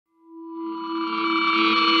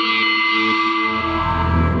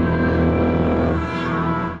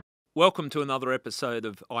Welcome to another episode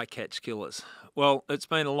of I Catch Killers. Well, it's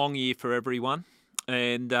been a long year for everyone,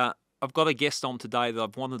 and I've got a guest on today that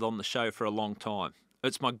I've wanted on the show for a long time.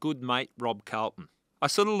 It's my good mate, Rob Carlton. I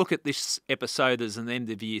sort of look at this episode as an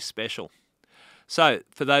end-of-year special. So,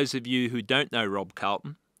 for those of you who don't know Rob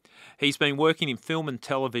Carlton, he's been working in film and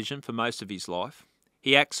television for most of his life.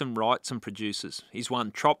 He acts and writes and produces. He's won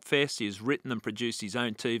Tropfest. He has written and produced his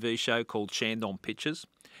own TV show called Shandon Pictures.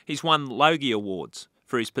 He's won Logie Awards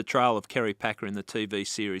for his portrayal of Kerry Packer in the TV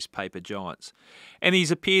series Paper Giants. And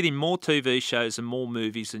he's appeared in more TV shows and more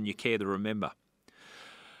movies than you care to remember.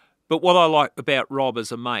 But what I like about Rob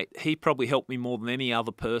as a mate, he probably helped me more than any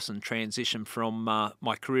other person transition from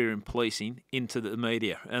my career in policing into the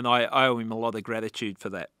media. And I owe him a lot of gratitude for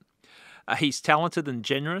that. He's talented and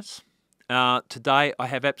generous. Today, I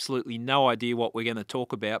have absolutely no idea what we're going to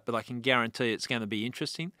talk about, but I can guarantee it's going to be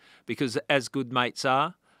interesting because as good mates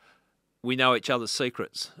are, we know each other's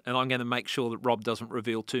secrets, and I'm going to make sure that Rob doesn't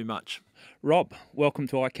reveal too much. Rob, welcome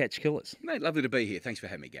to I Catch Killers. Mate, lovely to be here. Thanks for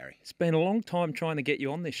having me, Gary. It's been a long time trying to get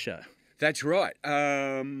you on this show. That's right.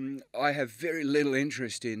 I have very little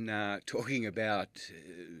interest in talking about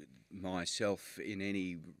myself in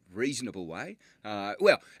any reasonable way.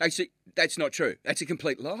 Well, actually, that's not true. That's a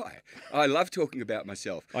complete lie. I love talking about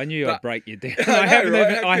myself. I knew I'd break you down. I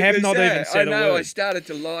have not even said a word. I started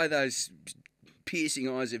to lie. Those piercing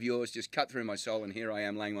eyes of yours just cut through my soul, and here I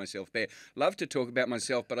am laying myself bare. Love to talk about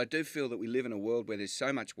myself, but I do feel that we live in a world where there's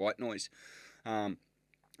so much white noise, and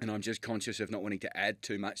I'm just conscious of not wanting to add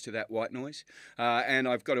too much to that white noise. And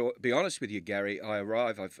I've got to be honest with you, Gary.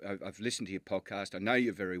 I've listened to your podcast. I know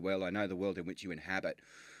you very well. I know the world in which you inhabit,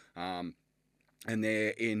 and there,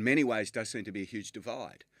 in many ways, does seem to be a huge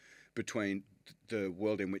divide between the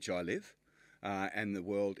world in which I live and the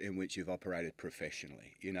world in which you've operated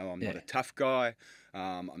professionally. You know, I'm not a tough guy.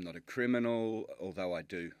 I'm not a criminal, although I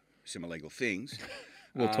do some illegal things.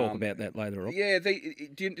 We'll talk about that later on. Yeah,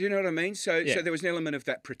 do you know what I mean? So there was an element of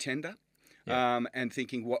that pretender, and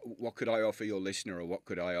thinking, what could I offer your listener, or what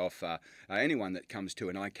could I offer anyone that comes to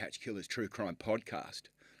an I Catch Killers true crime podcast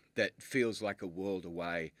that feels like a world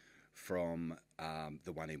away from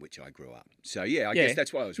the one in which I grew up. So I guess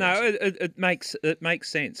that's why I was. No, it makes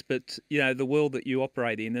sense. But you know, the world that you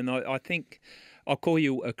operate in, and I think I'll call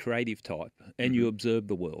you a creative type, and you observe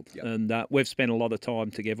the world. Yep. And we've spent a lot of time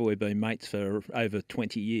together. We've been mates for over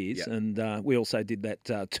 20 years, and we also did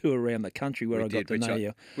that tour around the country where I got to know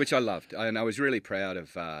you. Which I loved, and I was really proud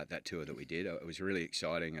of that tour that we did. It was really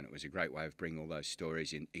exciting, and it was a great way of bringing all those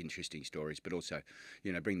stories, interesting stories, but also,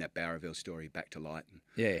 bring that Bowraville story back to light.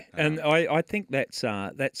 And I think that's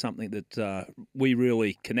something that we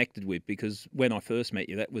really connected with, because when I first met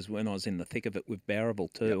you, that was when I was in the thick of it with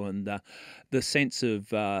Bowraville too, and the sense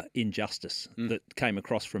of injustice that came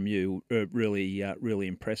across from you really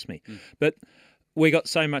impressed me. But we got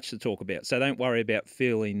so much to talk about, so don't worry about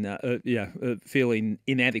feeling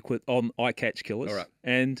inadequate on I Catch Killers. All right.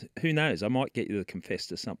 And who knows, I might get you to confess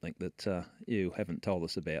to something that you haven't told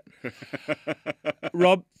us about.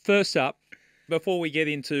 Rob, first up, before we get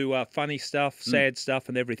into funny stuff, sad stuff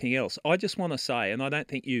and everything else, I just want to say, and I don't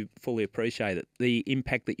think you fully appreciate it, the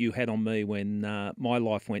impact that you had on me when my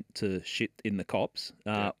life went to shit in the cops,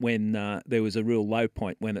 when there was a real low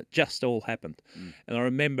point, when it just all happened. And I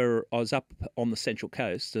remember I was up on the Central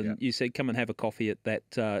Coast, and you said, come and have a coffee at that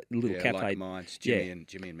little cafe. Like mine,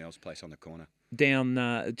 Jimmy and Mel's place on the corner.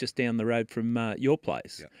 Just down the road from your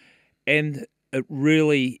place. And it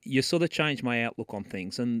really, you sort of changed my outlook on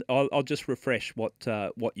things, and I'll just refresh what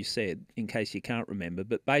you said in case you can't remember.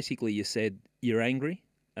 But basically, you said you're angry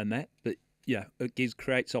and that, but it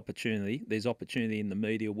creates opportunity. There's opportunity in the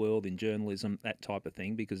media world, in journalism, that type of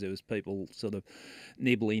thing, because there was people sort of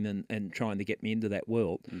nibbling and trying to get me into that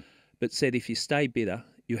world. But said if you stay bitter,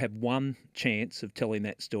 you have one chance of telling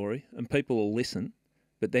that story, and people will listen.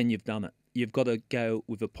 But then you've done it. You've got to go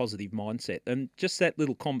with a positive mindset. And just that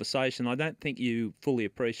little conversation, I don't think you fully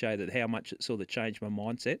appreciated how much it sort of changed my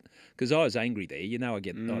mindset, because I was angry there.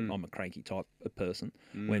 I'm a cranky type of person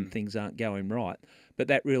when things aren't going right. But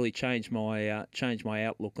that really changed my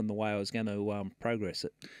outlook and the way I was going to progress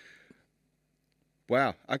it.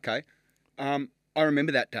 Wow. Okay. I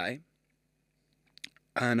remember that day.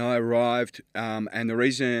 And I arrived, and the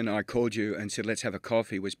reason I called you and said, let's have a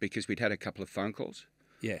coffee, was because we'd had a couple of phone calls.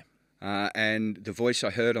 Yeah. And the voice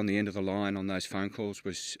I heard on the end of the line on those phone calls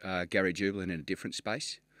was Gary Jubelin in a different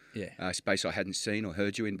space. A space I hadn't seen or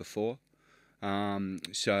heard you in before.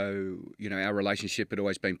 So, our relationship had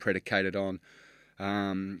always been predicated on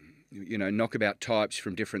knockabout types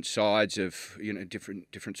from different sides of,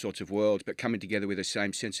 different sorts of worlds, but coming together with the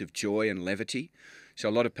same sense of joy and levity. So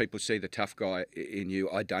a lot of people see the tough guy in you.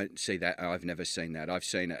 I don't see that. I've never seen that. I've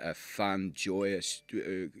seen a fun, joyous,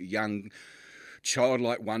 young,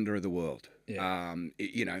 childlike wonder of the world. Yeah.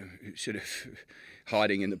 Sort of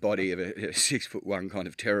hiding in the body of a 6'1" kind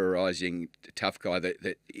of terrorising tough guy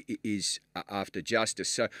that is after justice.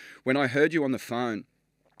 So when I heard you on the phone,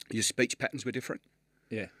 your speech patterns were different.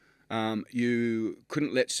 Yeah. You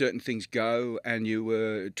couldn't let certain things go, and you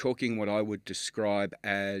were talking what I would describe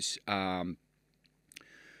as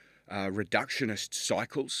reductionist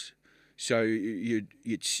cycles. So you'd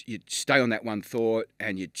stay on that one thought,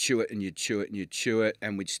 and you'd chew it, and you'd chew it, and you'd chew it,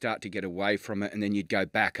 and we'd start to get away from it, and then you'd go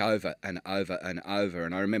back over and over and over.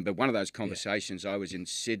 And I remember one of those conversations, I was in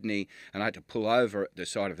Sydney, and I had to pull over at the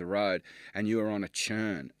side of the road, and you were on a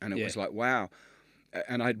churn, and it was like, wow.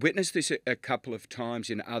 And I'd witnessed this a couple of times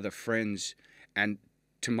in other friends, and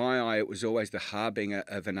to my eye, it was always the harbinger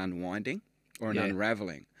of an unwinding or an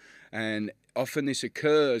unraveling. And often this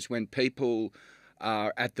occurs when people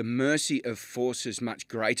are at the mercy of forces much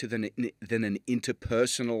greater than an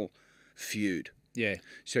interpersonal feud. Yeah.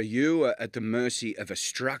 So you are at the mercy of a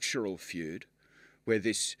structural feud where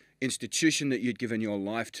this institution that you'd given your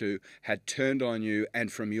life to had turned on you,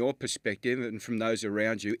 and from your perspective and from those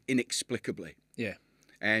around you, inexplicably. Yeah.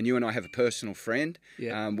 And you and I have a personal friend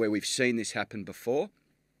where we've seen this happen before.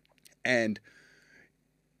 And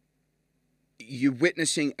you're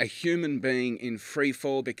witnessing a human being in free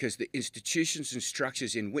fall because the institutions and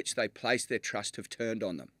structures in which they place their trust have turned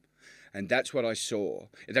on them. And that's what I saw.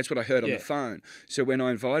 That's what I heard on the phone. So when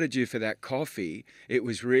I invited you for that coffee, it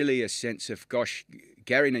was really a sense of, gosh,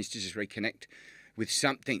 Gary needs to just reconnect with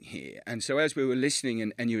something here. And so as we were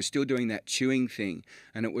listening and you were still doing that chewing thing,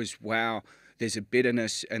 and it was, wow, there's a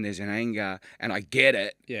bitterness and there's an anger, and I get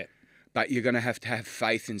it. Yeah. But you're going to have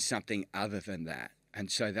faith in something other than that. And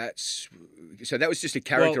so that was just a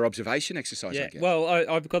character observation exercise, I guess. Well,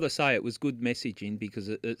 I've got to say it was good messaging, because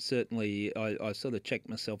it certainly, I sort of checked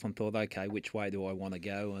myself and thought, okay, which way do I want to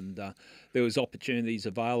go? And there was opportunities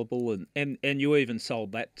available, and you even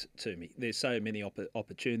sold that to me. There's so many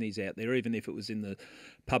opportunities out there, even if it was in the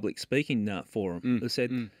public speaking forum. They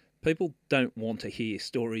said, people don't want to hear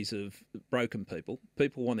stories of broken people.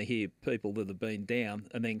 People want to hear people that have been down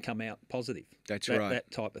and then come out positive. That's right.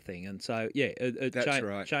 That type of thing. And so,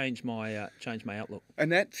 it changed my outlook.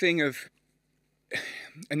 And that thing of,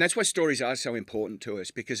 and that's why stories are so important to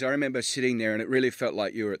us, because I remember sitting there and it really felt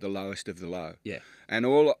like you were at the lowest of the low. Yeah. And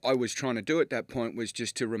all I was trying to do at that point was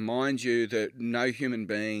just to remind you that no human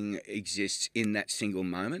being exists in that single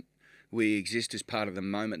moment. We exist as part of the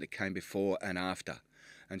moment that came before and after.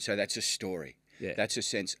 And so that's a story. Yeah. That's a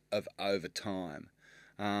sense of over time.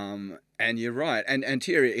 And you're right. And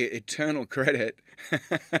to your eternal credit,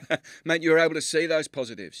 mate, you were able to see those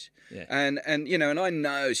positives. Yeah. And I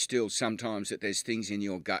know still sometimes that there's things in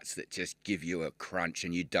your guts that just give you a crunch,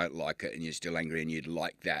 and you don't like it, and you're still angry, and you'd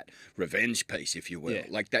like that revenge piece, if you will. Yeah.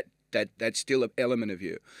 Like that's still an element of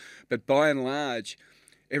you. But by and large,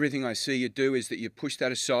 everything I see you do is that you push that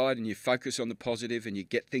aside and you focus on the positive, and you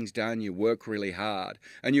get things done, you work really hard,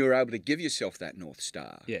 and you were able to give yourself that North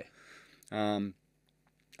Star. Yeah.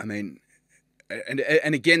 I mean,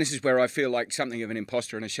 and again, this is where I feel like something of an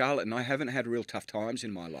imposter and a charlatan. I haven't had real tough times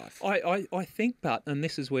in my life. I think, but, and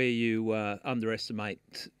this is where you underestimate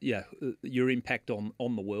your impact on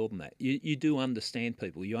the world and that. You do understand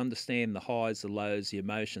people. You understand the highs, the lows, the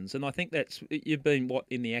emotions. And I think you've been,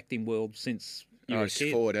 in the acting world since... I was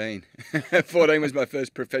 14. 14 was my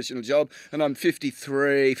first professional job, and I'm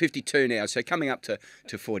 52 now, so coming up to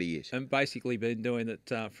 40 years. And basically been doing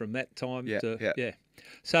it from that time to... Yeah.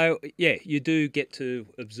 So, you do get to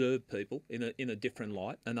observe people in a different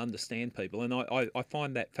light and understand people, and I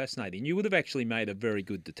find that fascinating. You would have actually made a very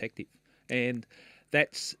good detective, and...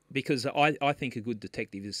 That's because I think a good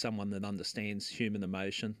detective is someone that understands human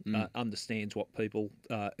emotion, understands what people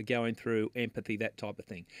are going through, empathy, that type of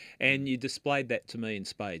thing. And you displayed that to me in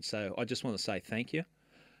spades. So I just want to say thank you.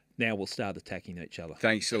 Now we'll start attacking each other.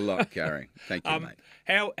 Thanks a lot, Gary. Thank you,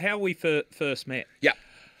 mate. How we first met? Yeah.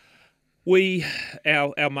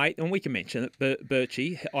 Our mate, and we can mention it,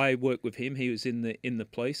 Birchie. I worked with him. He was in the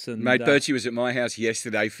police, and mate, Birchie was at my house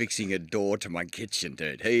yesterday fixing a door to my kitchen,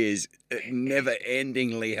 dude. He is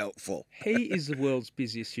never-endingly helpful. He is the world's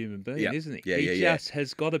busiest human being, isn't he? He just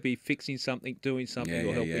has got to be fixing something, doing something,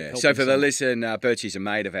 or helping. So for the listen, Birchie's a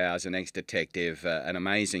mate of ours, an ex-detective, an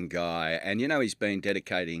amazing guy, and he's been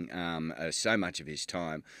dedicating so much of his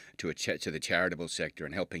time to the charitable sector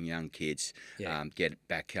and helping young kids get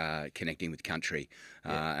back connecting with country.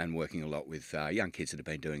 and working a lot with young kids that have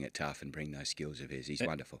been doing it tough and bring those skills of his. He's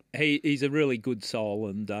wonderful. He's a really good soul,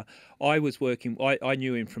 and I was working. I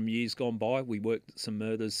knew him from years gone by. We worked at some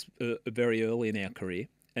murders very early in our career.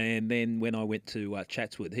 And then when I went to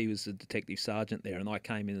Chatswood, he was a detective sergeant there, and I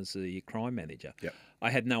came in as the crime manager. Yep. I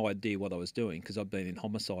had no idea what I was doing because I'd been in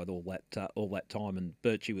homicide all that time, and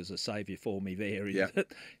Birchie was a saviour for me there.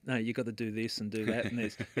 Yep. No, you got to do this and do that, and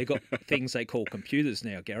they've got things they call computers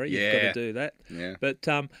now, Gary. Yeah. You've got to do that. Yeah. But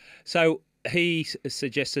so he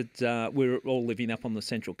suggested we were all living up on the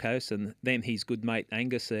Central Coast, and then his good mate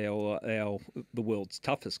Angus, the world's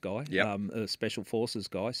toughest guy, a special forces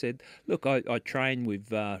guy, said, "Look, I train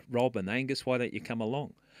with Rob and Angus. Why don't you come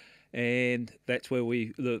along?" And that's where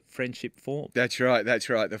the friendship formed. That's right.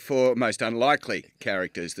 The four most unlikely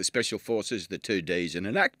characters, the special forces, the 2Ds, and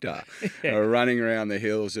an actor, are running around the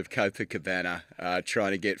hills of Copacabana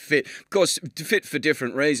trying to get fit. Of course, fit for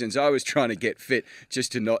different reasons. I was trying to get fit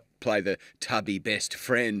just to not play the tubby best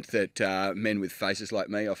friend that men with faces like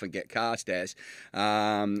me often get cast as.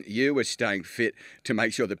 You were staying fit to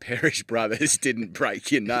make sure the Parrish brothers didn't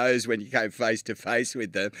break your nose when you came face to face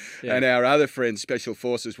with them. Yeah. And our other friend, Special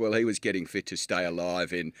Forces, well, he was getting fit to stay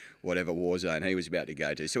alive in whatever war zone he was about to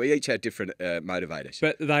go to. So we each had different motivators.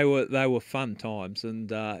 But they were fun times, and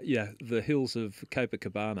the hills of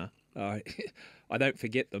Copacabana. I don't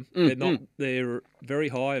forget them. They're very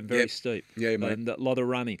high and very steep. Yeah, mate. And a lot of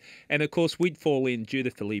running. And of course, we'd fall in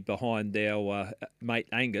dutifully behind our mate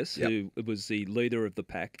Angus, who was the leader of the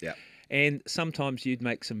pack. Yep. And sometimes you'd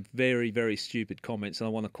make some very, very stupid comments, and I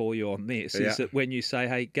want to call you on this, is that when you say,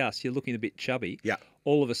 "Hey, Gus, you're looking a bit chubby,"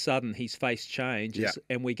 all of a sudden his face changes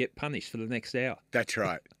and we get punished for the next hour. That's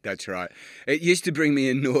right. It used to bring me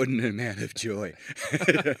an inordinate amount of joy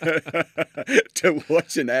to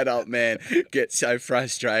watch an adult man get so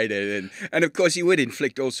frustrated. And of course he would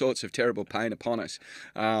inflict all sorts of terrible pain upon us.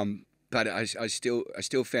 But I still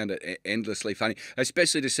found it endlessly funny,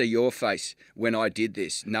 especially to see your face when I did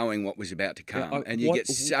this, knowing what was about to come, and you get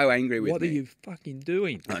so angry with me. What are you fucking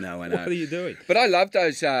doing? I know. What are you doing? But I loved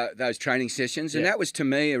those training sessions, and that was to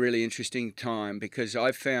me a really interesting time because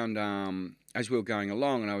I found as we were going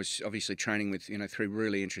along, and I was obviously training with 3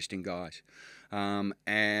 really interesting guys,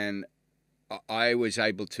 and I was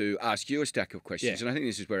able to ask you a stack of questions, and I think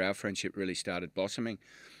this is where our friendship really started blossoming,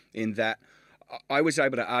 in that I was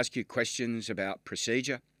able to ask you questions about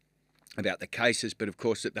procedure, about the cases, but of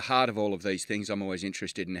course at the heart of all of these things, I'm always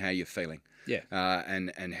interested in how you're feeling,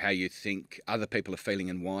 and how you think other people are feeling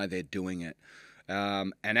and why they're doing it.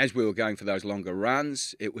 And as we were going for those longer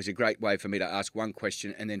runs, it was a great way for me to ask one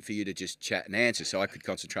question and then for you to just chat and answer, so I could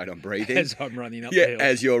concentrate on breathing. As I'm running up the hill.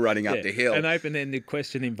 As you're running up the hill. An open-ended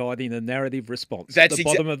question inviting a narrative response at the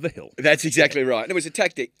bottom of the hill. That's exactly right. And it was a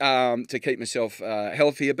tactic to keep myself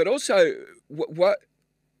healthier, but also what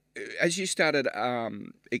as you started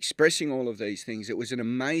expressing all of these things, it was an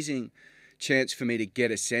amazing chance for me to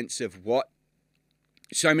get a sense of what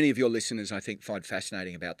so many of your listeners, I think, find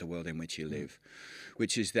fascinating about the world in which you live,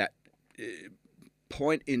 which is that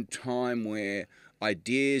point in time where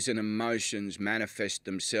ideas and emotions manifest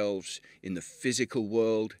themselves in the physical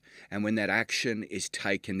world, and when that action is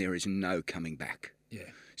taken, there is no coming back. Yeah.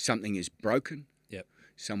 Something is broken. Yep.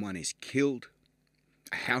 Someone is killed.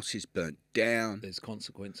 A house is burnt down. There's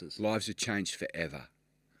consequences. Lives are changed forever.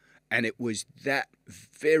 And it was that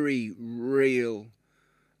very real...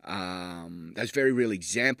 those very real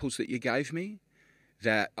examples that you gave me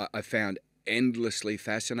that I found endlessly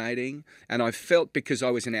fascinating, and I felt, because I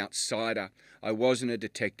was an outsider, I wasn't a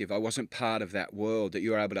detective, I wasn't part of that world, that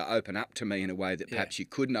you were able to open up to me in a way that perhaps you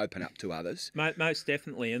couldn't open up to others. Most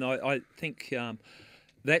definitely, and I think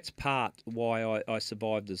that's part why I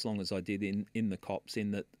survived as long as I did in the cops,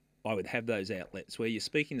 in that I would have those outlets where you're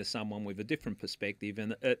speaking to someone with a different perspective,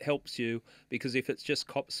 and it helps you, because if it's just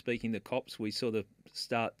cops speaking to cops, we sort of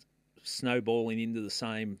start snowballing into the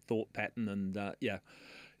same thought pattern, and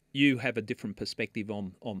you have a different perspective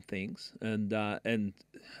on things, and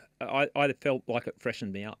I felt like it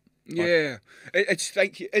freshened me up. Yeah,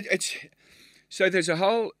 thank you. So there's a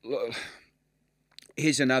whole.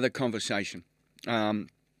 Here's another conversation, and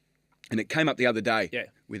it came up the other day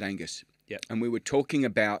with Angus. Yeah, and we were talking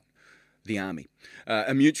about the army.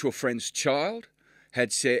 A mutual friend's child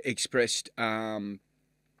had expressed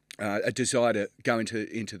a desire to go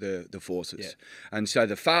into the forces. And so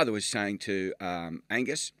the father was saying to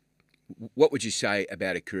Angus, what would you say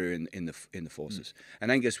about a career in the forces?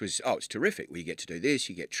 And Angus was, it's terrific. Well, you get to do this,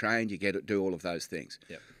 you get trained, you get to do all of those things.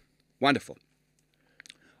 Wonderful.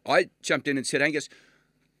 I jumped in and said, Angus,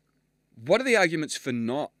 what are the arguments for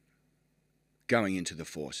not going into the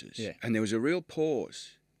forces? And there was a real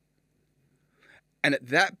pause. And at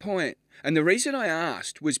that point, and the reason I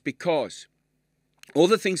asked was because all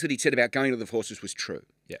the things that he said about going to the forces was true.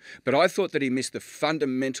 Yeah. But I thought that he missed the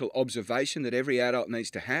fundamental observation that every adult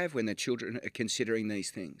needs to have when their children are considering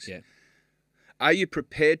these things. Yeah. Are you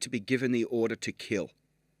prepared to be given the order to kill?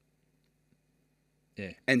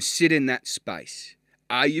 Yeah. And sit in that space.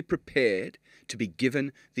 Are you prepared to be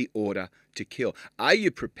given the order to kill? Are you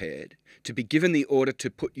prepared to be given the order to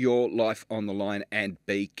put your life on the line and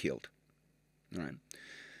be killed? Right.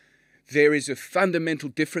 There is a fundamental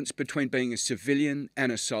difference between being a civilian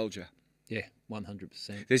and a soldier. Yeah,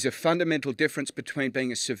 100%. There's a fundamental difference between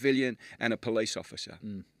being a civilian and a police officer.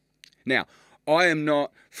 Mm. Now, I am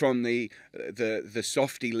not from the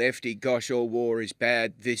softy lefty, gosh, all war is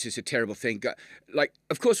bad, this is a terrible thing. Like,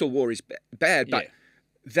 of course all war is bad, but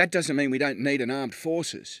that doesn't mean we don't need an armed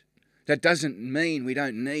forces. That doesn't mean we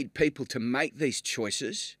don't need people to make these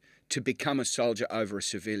choices to become a soldier over a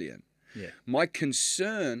civilian. Yeah. My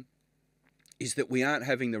concern is that we aren't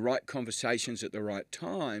having the right conversations at the right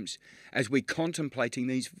times as we're contemplating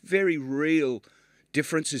these very real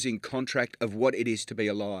differences in contract of what it is to be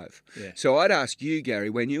alive. Yeah. So I'd ask you, Gary,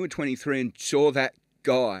 when you were 23 and saw that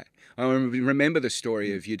guy, I remember the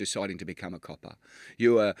story of you deciding to become a copper.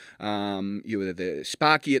 You were the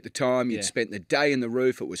Sparky at the time. You'd spent the day in the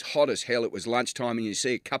roof. It was hot as hell. It was lunchtime, and you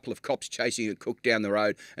see a couple of cops chasing a cook down the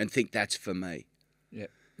road and think, that's for me. Yeah,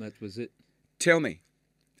 that was it. Tell me,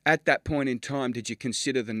 at that point in time, did you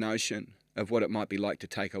consider the notion of what it might be like to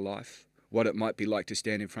take a life? What it might be like to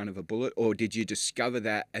stand in front of a bullet? Or did you discover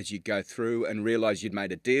that as you go through and realise you'd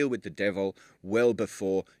made a deal with the devil well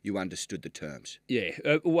before you understood the terms? Yeah,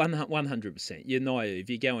 100%. You're naive.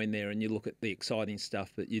 You go in there and you look at the exciting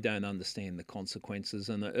stuff, but you don't understand the consequences.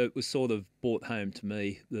 And it was sort of brought home to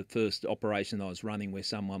me, the first operation I was running where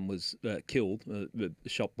someone was killed,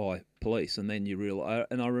 shot by police. And then you realise,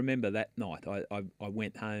 and I remember that night, I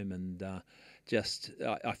went home and I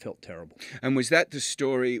felt terrible. And was that the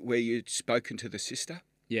story where you'd spoken to the sister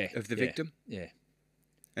of the victim? Yeah.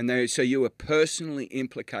 And so you were personally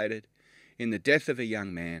implicated in the death of a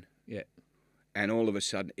young man. Yeah. And all of a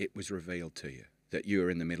sudden it was revealed to you that you were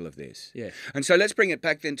in the middle of this. Yeah. And so let's bring it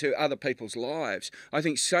back then to other people's lives. I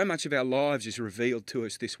think so much of our lives is revealed to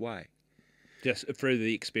us this way. Just through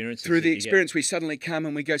the experiences. Through the experience, we suddenly come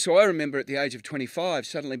and we go. So I remember at the age of 25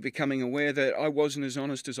 suddenly becoming aware that I wasn't as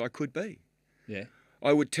honest as I could be. Yeah.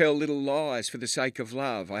 I would tell little lies for the sake of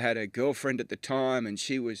love. I had a girlfriend at the time and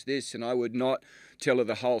she was this, and I would not tell her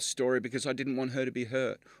the whole story because I didn't want her to be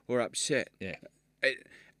hurt or upset. Yeah.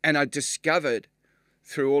 And I discovered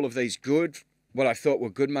through all of these what I thought were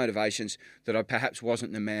good motivations, that I perhaps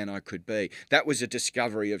wasn't the man I could be. That was a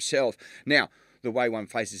discovery of self. Now, the way one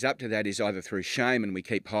faces up to that is either through shame and we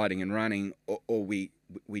keep hiding and running, or we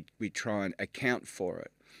try and account for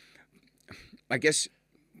it. I guess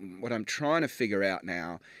what I'm trying to figure out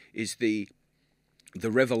now is the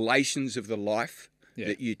revelations of the life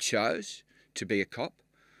that you chose to be a cop.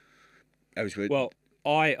 Well,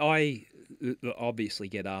 I obviously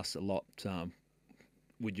get asked a lot,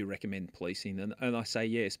 would you recommend policing? And I say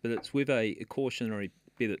yes, but it's with a cautionary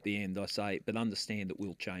bit at the end. I say, but understand it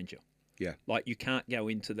will change you. Yeah. Like you can't go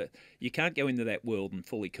into that world and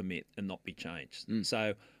fully commit and not be changed.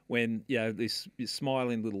 So when this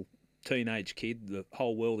smiling little teenage kid, the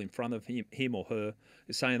whole world in front of him or her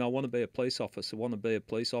is saying, I want to be a police officer,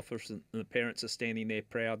 and the parents are standing there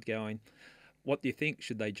proud going, what do you think?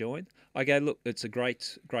 Should they join? I go, look, it's a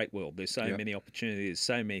great world. There's so many opportunities,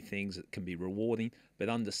 so many things that can be rewarding, but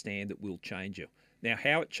understand it will change you. Now,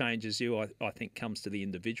 how it changes you, I think, comes to the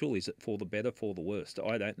individual. Is it for the better, for the worst?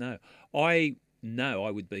 I don't know. I know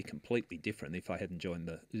I would be completely different if I hadn't joined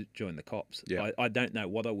the cops. Yeah. I don't know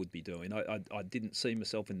what I would be doing. I didn't see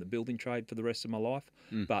myself in the building trade for the rest of my life,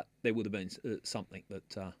 but there would have been something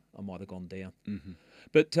that I might have gone down. Mm-hmm.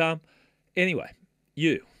 But anyway,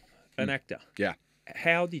 you, an actor. Yeah.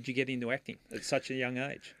 How did you get into acting at such a young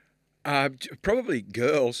age? Probably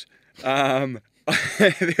girls.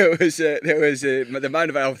 There was the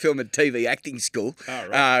Mona Vale Film and TV acting school. Oh,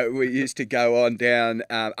 right. We used to go on down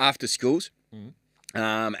after schools,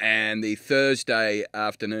 and the Thursday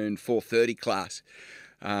afternoon 4:30 class.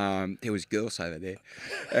 There was girls over there.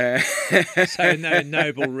 So no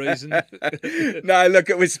noble reason. No, look,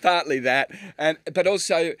 it was partly that, but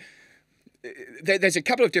also there's a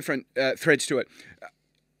couple of different threads to it.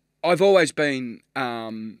 I've always been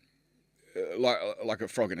like a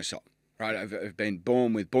frog in a sock. Right, I've been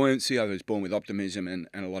born with buoyancy. I was born with optimism and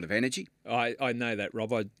a lot of energy. I know that,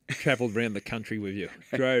 Rob. I travelled around the country with you,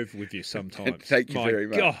 drove with you sometimes. Thank you very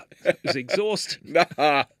much. My God, it was exhausting.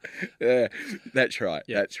 Yeah, that's right.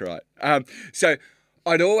 Yeah. That's right. So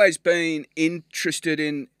I'd always been interested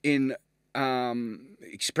in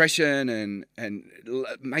expression and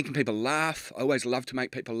making people laugh. I always loved to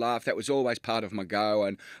make people laugh. That was always part of my go,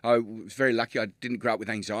 and I was very lucky I didn't grow up with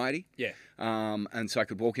anxiety. Yeah. And so I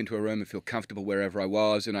could walk into a room and feel comfortable wherever I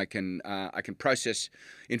was, and I can process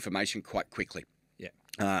information quite quickly. Yeah.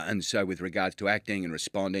 And so with regards to acting and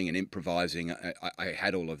responding and improvising, I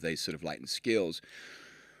had all of these sort of latent skills.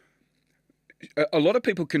 A lot of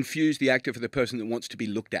people confuse the actor for the person that wants to be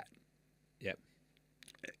looked at. Yep.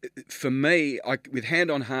 For me, with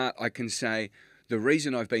hand on heart, I can say the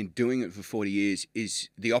reason I've been doing it for 40 years is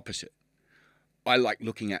the opposite. I like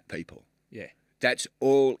looking at people. Yeah. That's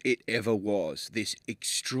all it ever was, this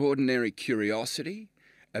extraordinary curiosity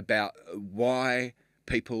about why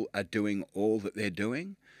people are doing all that they're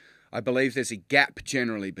doing. I believe there's a gap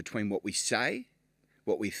generally between what we say,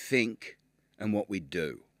 what we think, and what we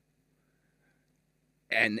do.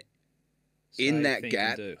 And in that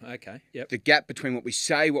gap, okay, yep. The gap between what we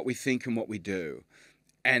say, what we think, and what we do.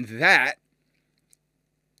 And that,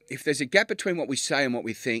 if there's a gap between what we say and what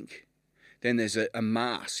we think, then there's a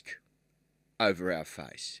mask over our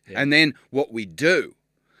face. Yep. And then what we do,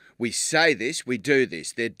 we say this, we do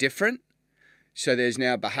this. They're different. So there's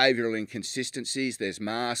now behavioural inconsistencies, there's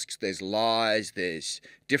masks, there's lies, there's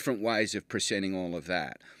different ways of presenting all of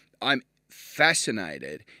that. I'm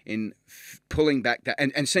fascinated in pulling back that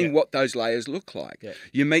and seeing what those layers look like. Yeah.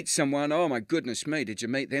 You meet someone, oh my goodness me, did you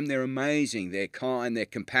meet them? They're amazing, they're kind, they're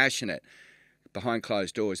compassionate. Behind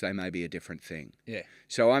closed doors, they may be a different thing. Yeah.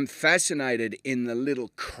 So I'm fascinated in the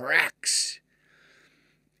little cracks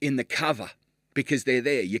in the cover because they're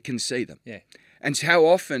there, you can see them. Yeah. And how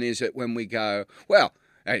often is it when we go, well,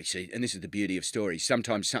 actually, and this is the beauty of stories,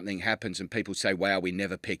 sometimes something happens and people say, wow, we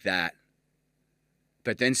never picked that.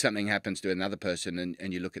 But then something happens to another person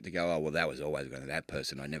and you look at the go, oh, well, that was always going to that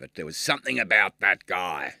person. There was something about that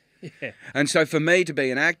guy. Yeah. And so for me to be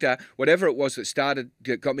an actor, whatever it was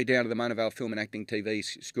that got me down to the Bowraville Film and Acting TV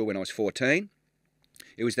school when I was 14,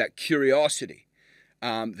 it was that curiosity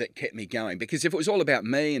that kept me going. Because if it was all about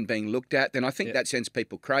me and being looked at, then I think that sends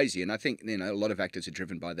people crazy. And I think, a lot of actors are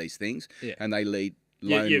driven by these things and they lead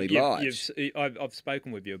lonely lives. I've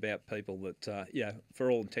spoken with you about people that, for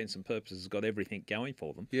all intents and purposes, got everything going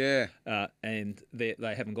for them. Yeah. And they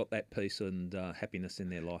haven't got that peace and happiness in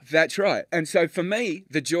their life. That's right. And so for me,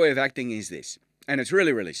 the joy of acting is this. And it's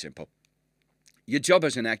really, really simple. Your job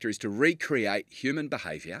as an actor is to recreate human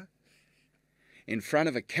behaviour in front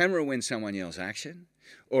of a camera when someone yells action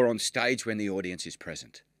or on stage when the audience is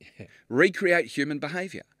present. Yeah. Recreate human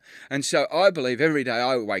behaviour. And so I believe every day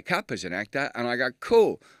I wake up as an actor and I go,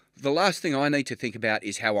 cool, the last thing I need to think about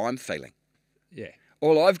is how I'm feeling. Yeah.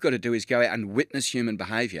 All I've got to do is go out and witness human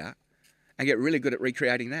behaviour and get really good at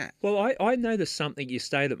recreating that. Well, I noticed something. You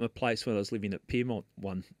stayed at my place when I was living at Piermont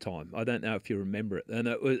one time. I don't know if you remember it. And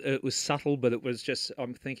it was subtle, but it was just,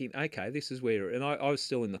 I'm thinking, okay, this is where, and I was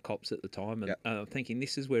still in the cops at the time, and I'm thinking,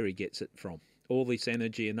 this is where he gets it from. All this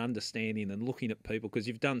energy and understanding and looking at people, because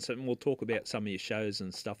you've done something. We'll talk about some of your shows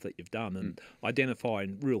and stuff that you've done and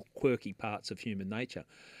identifying real quirky parts of human nature.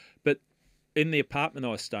 But in the apartment I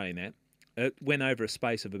was staying at, it went over a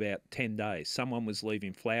space of about 10 days. Someone was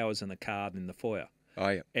leaving flowers and a card in the foyer. Oh,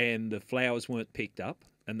 yeah. And the flowers weren't picked up.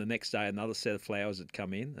 And the next day, another set of flowers had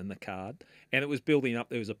come in and the card. And it was building up.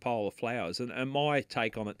 There was a pile of flowers. And my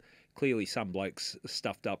take on it, clearly some bloke's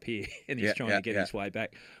stuffed up here and he's trying to get his way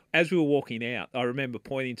back. As we were walking out, I remember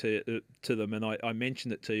pointing to them and I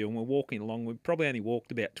mentioned it to you, and we're walking along. We probably only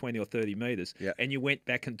walked about 20 or 30 metres, and you went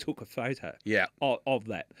back and took a photo of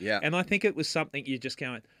that. Yeah. And I think it was something you're just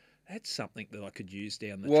going, that's something that I could use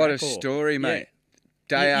down the track. What a story, mate.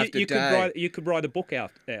 Day after day. You could write a book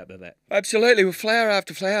out of that. Absolutely. Well, flower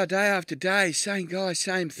after flower, day after day, same guy,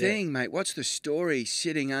 same thing, mate. What's the story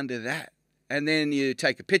sitting under that? And then you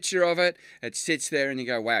take a picture of it, it sits there and you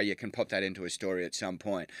go, wow, you can pop that into a story at some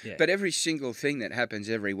point. Yeah. But every single thing that happens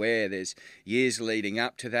everywhere, there's years leading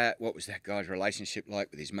up to that. What was that guy's relationship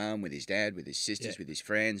like with his mum, with his dad, with his sisters, with his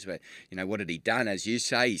friends? But, what had he done? As you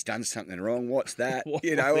say, he's done something wrong. What's that?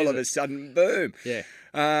 All of a sudden, boom. Yeah.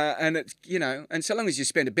 And it's, and so long as you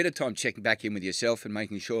spend a bit of time checking back in with yourself and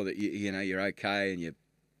making sure that, you're okay and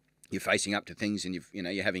you're facing up to things and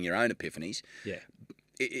you're having your own epiphanies. Yeah.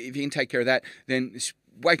 If you can take care of that, then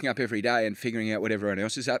waking up every day and figuring out what everyone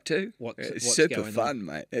else is up to, it's super fun,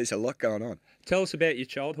 mate. There's a lot going on. Tell us about your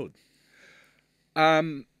childhood.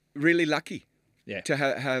 Really lucky to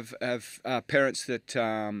have parents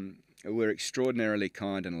that were extraordinarily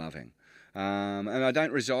kind and loving. And I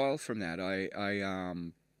don't resile from that. I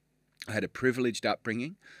had a privileged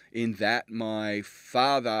upbringing in that my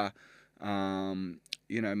father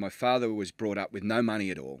my father was brought up with no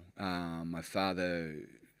money at all. My father,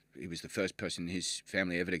 he was the first person in his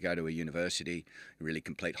family ever to go to a university, really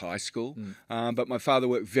complete high school. But my father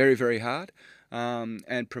worked very, very hard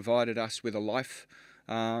and provided us with a life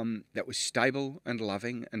that was stable and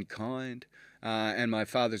loving and kind. And my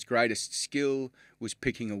father's greatest skill was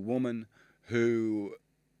picking a woman who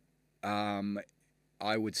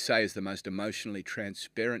I would say is the most emotionally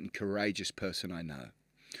transparent and courageous person I know.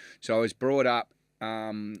 So I was brought up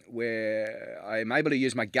where I am able to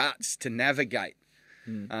use my guts to navigate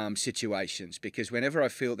situations, because whenever I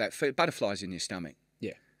feel that butterflies in your stomach,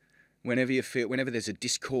 whenever there's a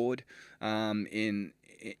discord in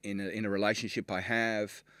a relationship I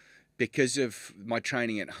have, because of my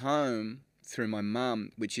training at home through my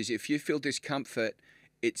mum, which is if you feel discomfort,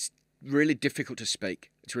 it's really difficult to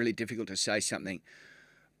speak. It's really difficult to say something.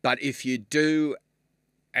 But if you do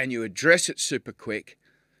and you address it super quick,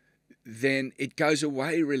 then it goes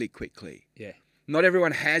away really quickly. Yeah. Not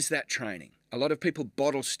everyone has that training. A lot of people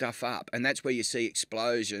bottle stuff up, and that's where you see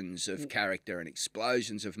explosions of character and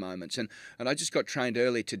explosions of moments. And I just got trained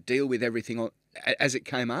early to deal with everything as it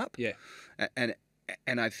came up. Yeah.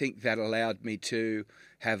 And I think that allowed me to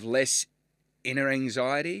have less inner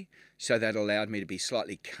anxiety, so that allowed me to be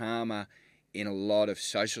slightly calmer in a lot of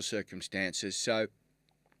social circumstances. So,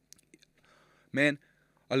 man,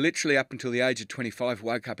 I literally up until the age of 25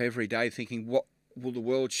 woke up every day thinking, what will the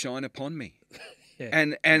world shine upon me?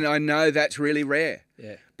 And I know that's really rare.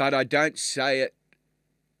 Yeah. But I don't say it.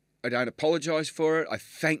 I don't apologise for it. I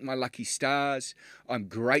thank my lucky stars. I'm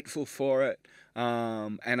grateful for it.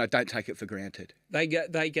 And I don't take it for granted. They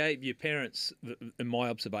gave your parents, in my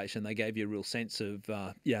observation, they gave you a real sense of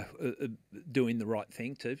doing the right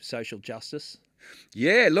thing too, social justice.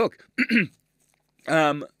 Yeah, look,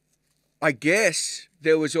 I guess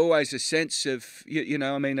there was always a sense of,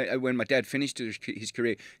 I mean, when my dad finished his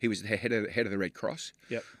career, he was the head of the Red Cross.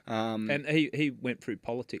 Yep. And he went through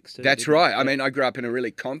politics too. That's right. I mean, I grew up in a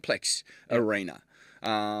really complex arena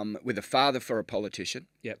with a father for a politician.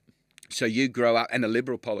 Yep. So you grow up, and a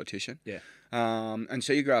Liberal politician. Yeah. And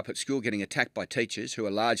so you grow up at school getting attacked by teachers who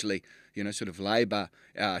are largely, sort of Labor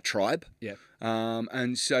tribe. Yeah.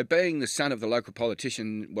 And so being the son of the local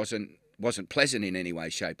politician wasn't pleasant in any way,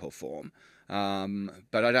 shape or form.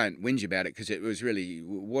 But I don't whinge about it because it was really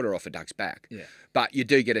water off a duck's back. Yeah. But you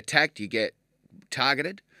do get attacked, you get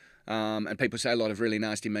targeted, and people say a lot of really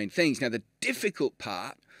nasty, mean things. Now, the difficult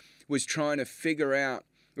part was trying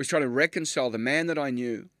to reconcile the man that I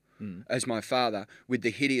knew as my father with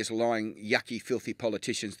the hideous, lying, yucky, filthy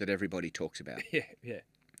politicians that everybody talks about. Yeah, yeah.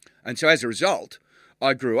 And so as a result,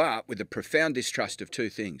 I grew up with a profound distrust of two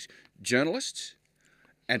things: journalists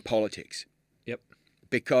and politics. Yep.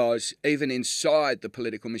 Because even inside the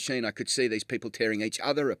political machine, I could see these people tearing each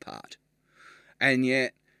other apart. And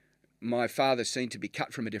yet my father seemed to be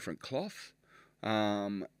cut from a different cloth.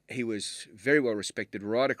 He was very well respected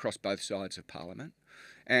right across both sides of Parliament.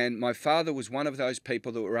 And my father was one of those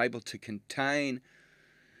people that were able to contain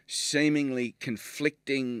seemingly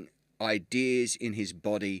conflicting ideas in his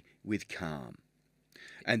body with calm.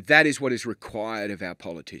 And that is what is required of our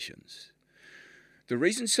politicians. The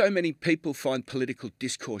reason so many people find political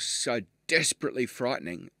discourse so desperately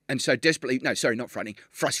frightening, and so desperately, no, sorry, not frightening,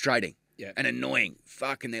 frustrating and annoying.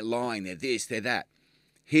 Fucking, they're lying, they're this, they're that.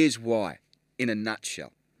 Here's why, in a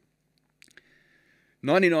nutshell.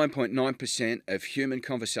 99.9% of human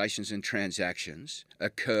conversations and transactions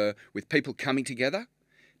occur with people coming together,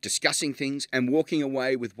 discussing things, and walking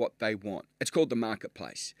away with what they want. It's called the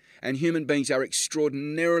marketplace. And human beings are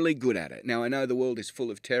extraordinarily good at it. Now, I know the world is full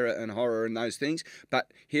of terror and horror and those things,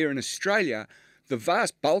 but here in Australia, the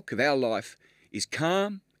vast bulk of our life is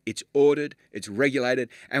calm, it's ordered, it's regulated,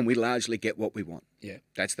 and we largely get what we want. Yeah.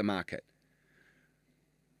 That's the market.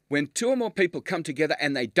 When two or more people come together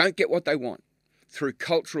and they don't get what they want, through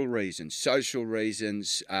cultural reasons, social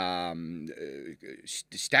reasons,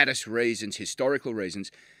 status reasons, historical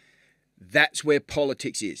reasons, that's where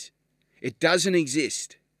politics is. It doesn't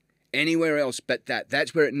exist anywhere else but that.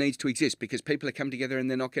 That's where it needs to exist, because people are coming together and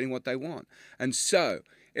they're not getting what they want. And so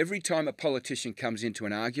every time a politician comes into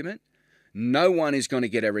an argument, no one is going to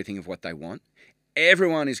get everything of what they want.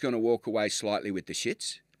 Everyone is going to walk away slightly with the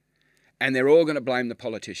shits, and they're all going to blame the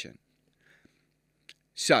politician.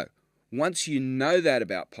 So once you know that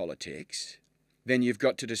about politics, then you've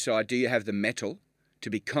got to decide, do you have the mettle to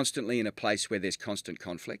be constantly in a place where there's constant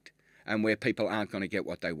conflict and where people aren't going to get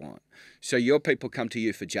what they want? So your people come to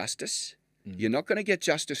you for justice. You're not going to get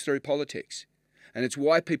justice through politics. And it's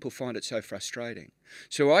why people find it so frustrating.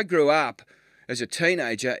 So I grew up as a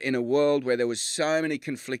teenager in a world where there was so many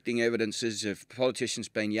conflicting evidences of politicians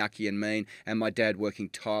being yucky and mean, and my dad working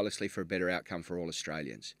tirelessly for a better outcome for all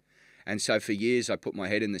Australians. And so for years I put my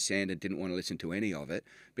head in the sand and didn't want to listen to any of it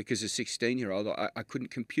because as a 16-year-old I couldn't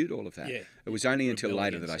compute all of that. Yeah. It was only until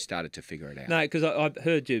later that I started to figure it out. No, because I've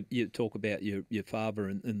heard you talk about your father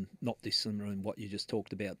and not dissimilar in what you just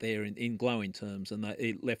talked about there in glowing terms, and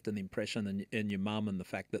it left an impression in your mum and the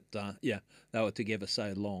fact that they were together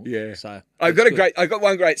so long. Yeah. So I've got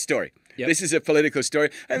one great story. Yep. This is a political story,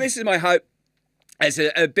 and this is my hope as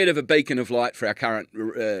a bit of a beacon of light for our current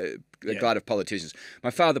glut of politicians.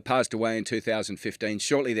 My father passed away in 2015.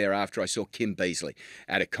 Shortly thereafter, I saw Kim Beazley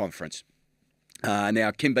at a conference.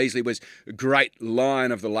 Now, Kim Beazley was a great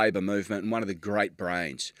lion of the Labor movement and one of the great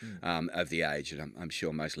brains of the age, and I'm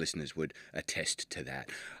sure most listeners would attest to that.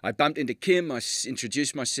 I bumped into Kim. I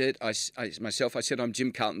introduced myself. I said, I'm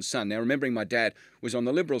Jim Carlton's son. Now, remembering my dad was on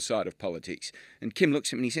the Liberal side of politics, and Kim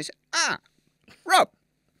looks at me and he says, Rob.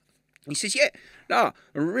 He says, yeah, no,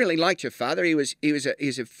 I really liked your father. He was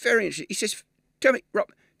a very interesting. He says, tell me, Rob,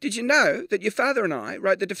 did you know that your father and I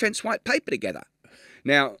wrote the Defence White Paper together?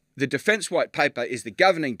 Now, the Defence White Paper is the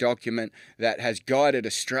governing document that has guided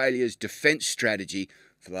Australia's defence strategy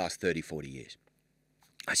for the last 30, 40 years.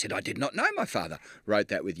 I said, I did not know my father wrote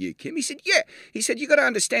that with you, Kim. He said, yeah. He said, you got to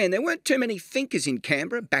understand, there weren't too many thinkers in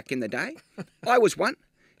Canberra back in the day. I was one.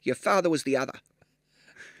 Your father was the other.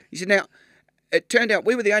 He said, now, it turned out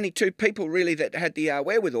we were the only two people really that had the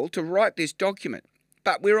wherewithal to write this document.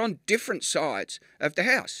 But we're on different sides of the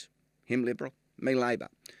House. Him Liberal, me Labor.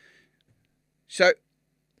 So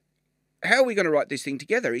how are we going to write this thing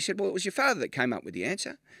together? He said, well, it was your father that came up with the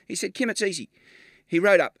answer. He said, Kim, it's easy. He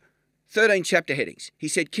wrote up 13 chapter headings. He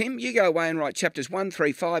said, Kim, you go away and write chapters 1,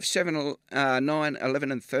 3, 5, 7, 9, 11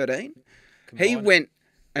 and 13. Combined. He went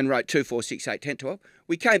and wrote 2, 4, 6, 8, 10, 12.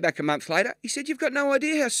 We came back a month later. He said, you've got no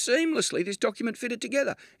idea how seamlessly this document fitted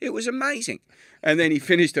together. It was amazing. And then he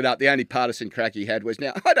finished it up. The only partisan crack he had was,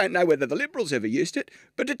 now, I don't know whether the Liberals ever used it,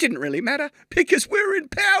 but it didn't really matter because we were in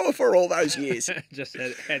power for all those years. Just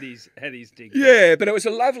had his dig. Yeah, but it was a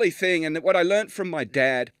lovely thing. And what I learnt from my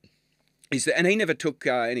dad is that, and he never took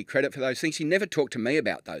any credit for those things. He never talked to me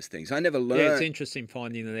about those things. I never learned. Yeah, it's interesting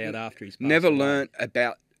finding it out after he's passed never away. learnt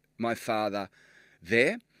about my father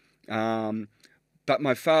there. But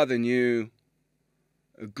my father knew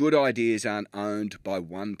good ideas aren't owned by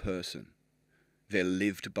one person. They're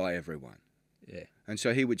lived by everyone. Yeah. And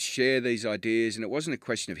so he would share these ideas, and it wasn't a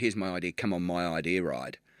question of, here's my idea, come on my idea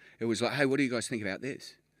ride. It was like, hey, what do you guys think about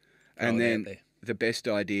this? And then the best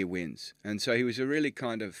idea wins. And so he was a really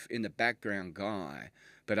kind of in the background guy,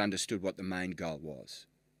 but understood what the main goal was.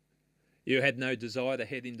 You had no desire to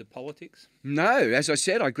head into politics? No, as I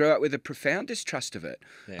said, I grew up with a profound distrust of it.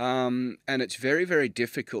 Yeah. And it's very, very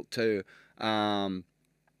difficult to...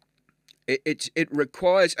 It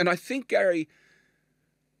requires... And I think, Gary,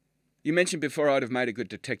 you mentioned before I'd have made a good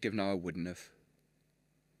detective. No, I wouldn't have.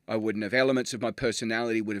 I wouldn't have. Elements of my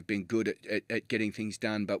personality would have been good at getting things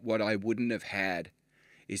done, but what I wouldn't have had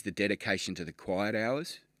is the dedication to the quiet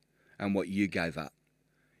hours and what you gave up.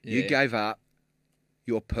 Yeah. You gave up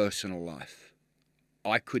your personal life.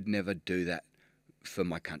 I could never do that for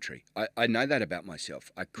my country. I know that about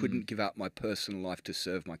myself. I couldn't give up my personal life to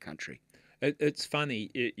serve my country. It's funny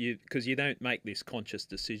because you don't make this conscious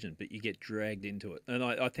decision, but you get dragged into it. And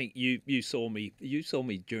I think you saw me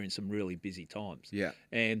during some really busy times. Yeah.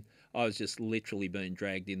 And I was just literally being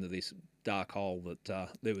dragged into this dark hole that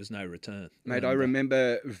there was no return. Mate, I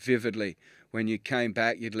remember vividly when you came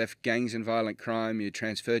back, you'd left gangs and violent crime, you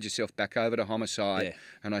transferred yourself back over to homicide. Yeah.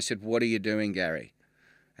 And I said, what are you doing, Gary?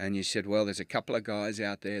 And you said, well, there's a couple of guys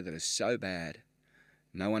out there that are so bad,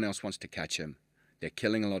 no one else wants to catch them. They're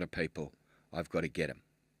killing a lot of people. I've got to get them.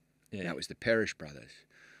 Yeah. That was the Parrish brothers.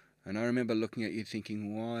 And I remember looking at you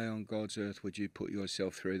thinking, why on God's earth would you put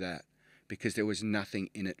yourself through that? Because there was nothing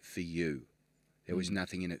in it for you. There was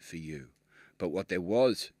nothing in it for you. But what there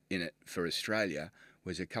was in it for Australia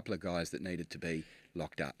was a couple of guys that needed to be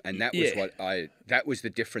locked up. And that was that was the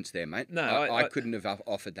difference there, mate. No, I couldn't have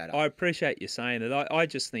offered that up. I appreciate you saying it. I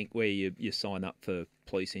just think where you sign up for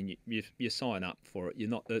policing, you sign up for it.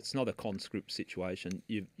 It's not a conscript situation.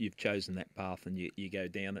 You've chosen that path and you go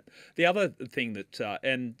down it. The other thing that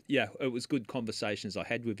it was good conversations I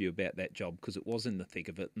had with you about that job because it was in the thick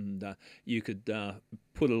of it, and you could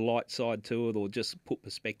put a light side to it or just put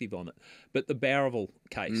perspective on it. But the Bowraville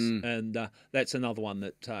case, and that's another one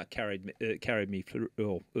that carried me through.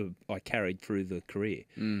 I carried through the career,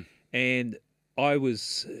 and I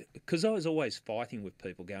was, because I was always fighting with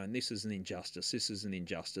people going, this is an injustice, this is an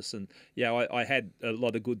injustice. And, yeah, I had a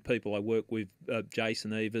lot of good people I worked with,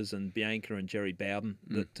 Jason Evers and Bianca and Jerry Bowden,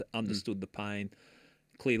 that understood the pain.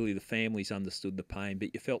 Clearly the families understood the pain,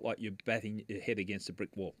 but you felt like you're batting your head against a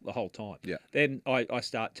brick wall the whole time. Yeah. Then I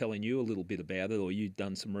start telling you a little bit about it, or you'd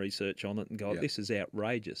done some research on it and go, this is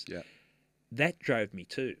outrageous. Yeah. That drove me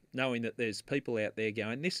too, knowing that there's people out there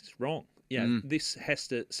going, this is wrong. This has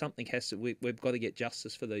to, something has to, we've got to get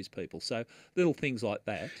justice for these people. So little things like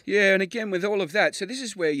that. Yeah, and again, with all of that, so this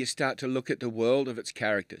is where you start to look at the world of its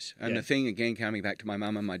characters. And the thing, again, coming back to my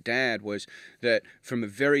mum and my dad, was that from a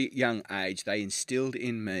very young age, they instilled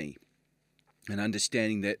in me an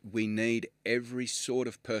understanding that we need every sort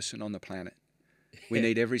of person on the planet. We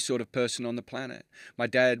need every sort of person on the planet. My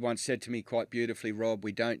dad once said to me quite beautifully, Rob,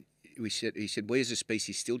 he said, we as a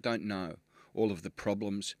species still don't know all of the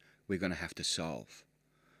problems we're going to have to solve.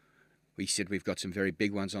 We said we've got some very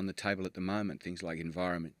big ones on the table at the moment, things like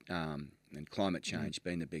environment and climate change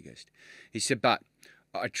being the biggest. He said, but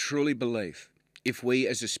I truly believe if we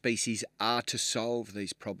as a species are to solve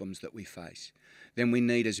these problems that we face, then we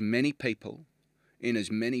need as many people in as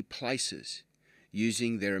many places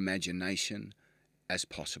using their imagination as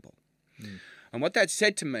possible. And what that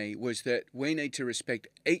said to me was that we need to respect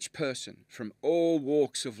each person from all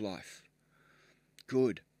walks of life.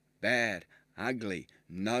 Good, bad, ugly,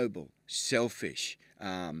 noble, selfish,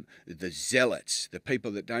 the zealots, the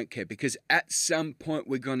people that don't care. Because at some point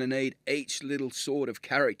we're going to need each little sort of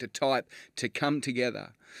character type to come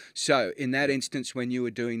together. So in that instance, when you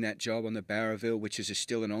were doing that job on the Bowraville, which is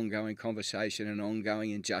still an ongoing conversation, an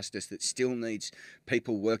ongoing injustice that still needs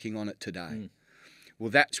people working on it today,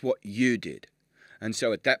 well, that's what you did. And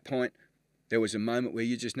so at that point, there was a moment where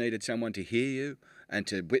you just needed someone to hear you and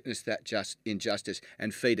to witness that just injustice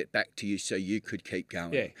and feed it back to you so you could keep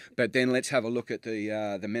going. Yeah. But then let's have a look at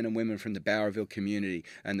the men and women from the Bowraville community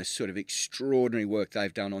and the sort of extraordinary work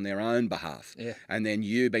they've done on their own behalf. Yeah. And then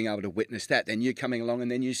you being able to witness that, then you coming along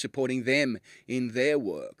and then you supporting them in their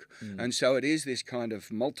work. And so it is this kind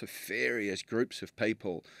of multifarious groups of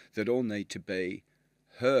people that all need to be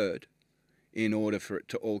heard in order for it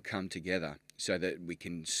to all come together so that we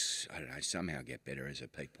can, I don't know, somehow get better as a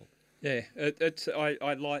people. Yeah,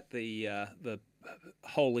 I like the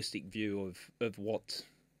holistic view of what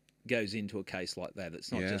goes into a case like that.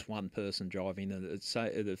 It's not just one person driving, and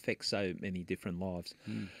it affects so many different lives.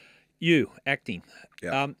 You acting,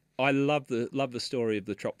 I love the story of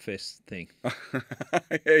the Tropfest thing.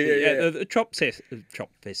 The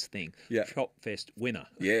Tropfest thing. Yeah, Tropfest winner.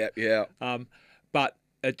 Yeah. But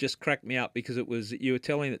it just cracked me up because you were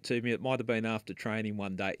telling it to me. It might have been after training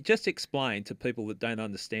one day. Just explain to people that don't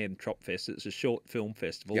understand Tropfest. It's a short film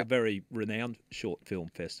festival, a very renowned short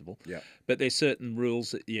film festival. Yeah. But there's certain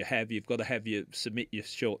rules that you have. You've got to submit your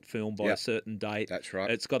short film by a certain date. That's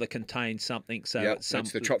right. It's got to contain something. So it's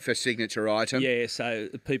the Tropfest signature item. Yeah. So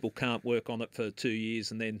people can't work on it for 2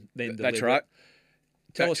 years and then deliver. That's right.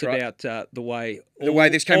 Tell us about the way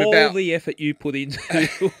this came about. All the effort you put into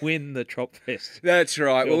to win the Tropfest. That's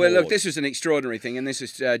right. Well, look, this was an extraordinary thing, and this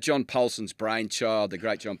is John Paulson's brainchild, the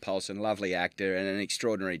great John Paulson, lovely actor and an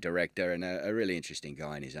extraordinary director and a really interesting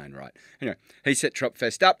guy in his own right. Anyway, he set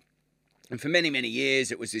Tropfest up. And for many, many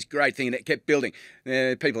years, it was this great thing, and it kept building.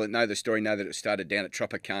 People that know the story know that it started down at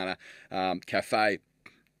Tropicana Cafe.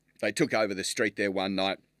 They took over the street there one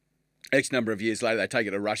night. X number of years later, they take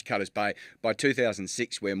it to Rushcutters Bay. By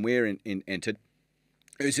 2006, when we're entered,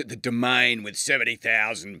 it was at the Domain with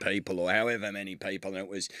 70,000 people or however many people. And it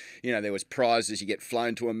was, there was prizes. You get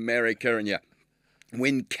flown to America and you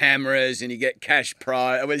win cameras and you get cash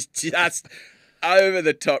prize. It was just over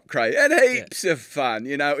the top crazy and heaps of fun.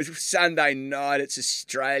 It was Sunday night. It's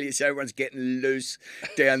Australia, so everyone's getting loose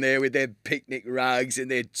down there with their picnic rugs and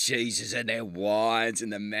their cheeses and their wines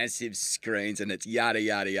and the massive screens, and it's yada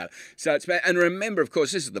yada yada. So and remember, of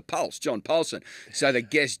course, this is the Pulse, John Paulson. So the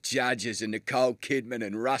guest judges and Nicole Kidman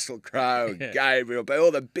and Russell Crowe and Gabriel, but all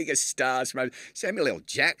the biggest stars. Samuel L.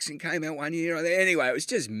 Jackson came out one year. Anyway, it was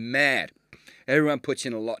just mad. Everyone puts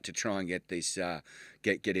in a lot to try and get this.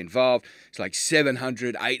 Get involved. It's like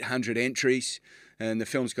 700, 800 entries, and the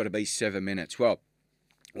film's got to be 7 minutes. Well,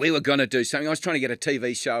 we were going to do something. I was trying to get a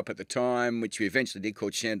TV show up at the time, which we eventually did,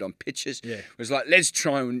 called Shandon Pictures. Yeah. It was like, let's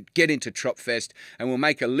try and get into Tropfest, and we'll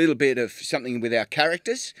make a little bit of something with our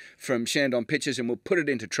characters from Shandon Pictures, and we'll put it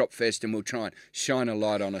into Tropfest, and we'll try and shine a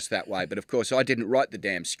light on us that way. But, of course, I didn't write the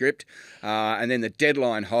damn script, and then the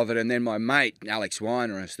deadline hovered, and then my mate, Alex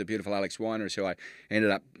Weinerus, the beautiful Alex Weinerus, who I ended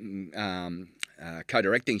up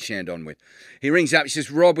co-directing Shandon with. He rings up, he says,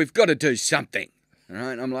 Rob, we've got to do something. All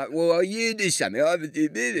right? And I'm like, well, you do something.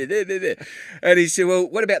 And he said, well,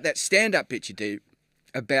 what about that stand-up bit you do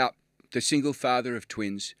about the single father of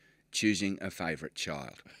twins choosing a favourite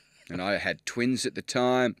child? And I had twins at the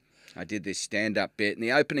time. I did this stand-up bit, and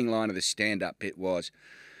the opening line of the stand-up bit was,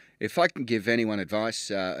 if I can give anyone advice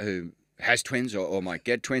who has twins or might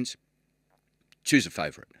get twins, choose a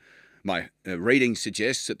favourite. My reading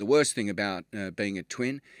suggests that the worst thing about being a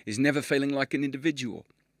twin is never feeling like an individual.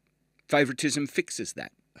 Favouritism fixes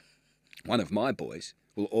that. One of my boys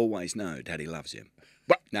will always know Daddy loves him.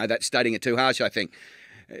 But no, that's stating it too harsh, I think.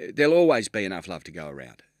 There'll always be enough love to go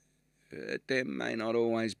around. There may not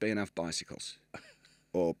always be enough bicycles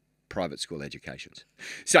or private school educations.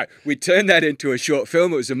 So we turned that into a short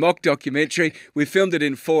film. It was a mock documentary. We filmed it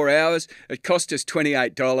in 4 hours. It cost us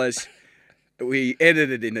 $28. We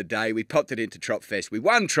edited it in a day. We popped it into Tropfest. We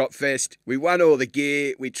won Tropfest. We won all the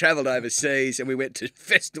gear. We travelled overseas and we went to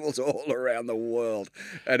festivals all around the world.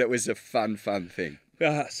 And it was a fun thing.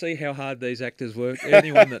 See how hard these actors work.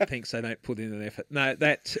 Anyone that thinks they don't put in an effort. No,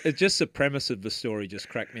 that's just the premise of the story just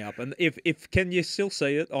cracked me up. And if can you still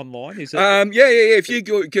see it online? Is it? Yeah. If you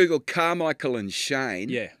Google Carmichael and Shane.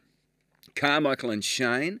 Yeah. Carmichael and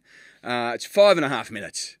Shane. It's 5.5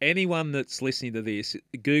 minutes. Anyone that's listening to this,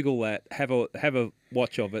 Google that, have a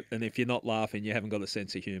watch of it, and if you're not laughing, you haven't got a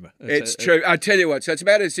sense of humour. It's true. I tell you what, so it's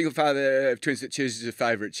about a single father of twins that chooses a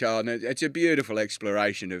favourite child, and it's a beautiful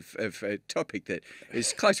exploration of a topic that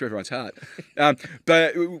is close to everyone's heart.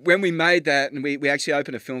 But when we made that, and we actually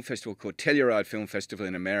opened a film festival called Telluride Film Festival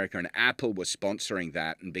in America, and Apple was sponsoring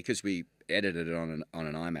that, and because we edited it on an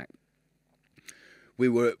iMac, we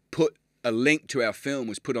were a link to our film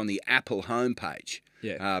was put on the Apple homepage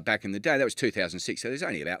back in the day. That was 2006, so there's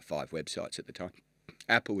only about 5 websites at the time.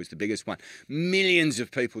 Apple was the biggest one. Millions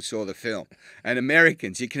of people saw the film. And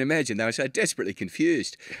Americans, you can imagine, they were so desperately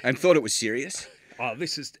confused and thought it was serious. Oh,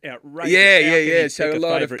 this is outrageous. Yeah. So a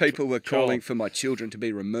lot of people were calling for my children to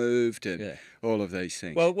be removed and all of these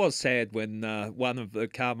things. Well, it was sad when one of the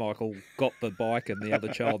Carmichael got the bike and the other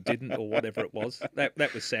child didn't, or whatever it was.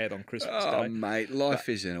 That was sad on Christmas Day. Oh, mate, life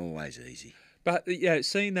isn't always easy. But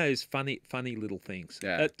seeing those funny little things.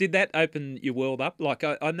 Yeah. Did that open your world up? Like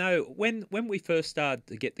I know when we first started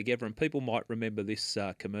to get together, and people might remember this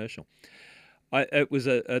commercial. It was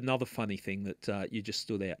another funny thing that you just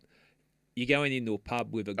stood out. You're going into a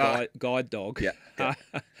pub with a guide dog,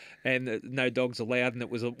 and no dogs allowed, and it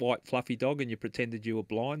was a white fluffy dog, and you pretended you were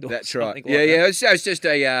blind. Or That's something right. Like Yeah.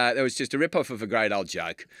 that. It was just a rip off of a great old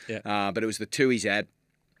joke. Yeah. But it was the Tui's ad.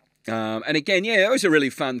 And again, it was a really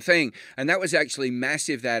fun thing, and that was actually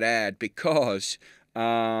massive, that ad, because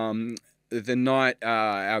the night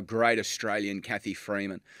our great Australian Kathy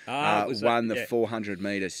Freeman won the 400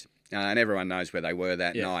 metres, and everyone knows where they were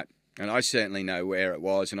that night. And I certainly know where it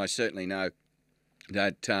was, and I certainly know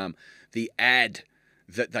that the ad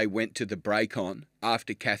that they went to the break on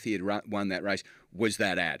after Kathy had won that race was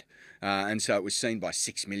that ad. And so it was seen by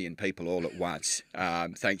 6 million people all at once,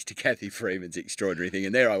 thanks to Kathy Freeman's extraordinary thing.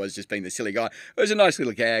 And there I was just being the silly guy. It was a nice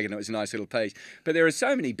little gag and it was a nice little piece. But there are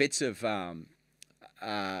so many bits of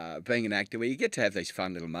being an actor where you get to have these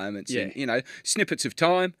fun little moments and, snippets of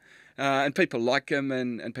time. And people like them,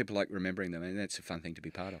 and people like remembering them, and that's a fun thing to be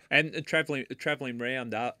part of. And travelling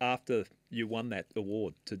around after you won that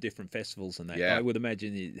award to different festivals and that, I would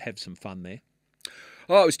imagine you'd have some fun there.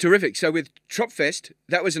 Oh, it was terrific. So with Tropfest,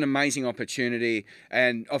 that was an amazing opportunity.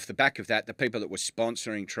 And off the back of that, the people that were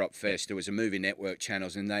sponsoring Tropfest, there was a movie network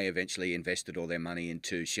channels, and they eventually invested all their money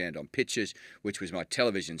into Shandon Pictures, which was my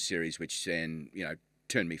television series, which then,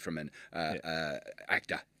 turned me from an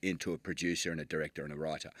actor into a producer and a director and a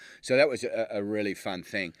writer. So that was a really fun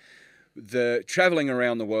thing. The travelling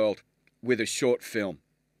around the world with a short film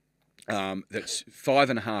that's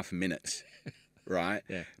 5.5 minutes, right?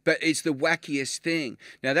 Yeah. But it's the wackiest thing.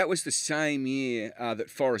 Now, that was the same year that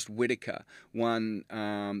Forest Whitaker won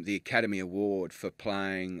the Academy Award for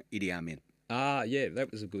playing Idi Amin. Ah, yeah,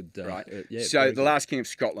 that was a good... right? Yeah, so The Last King of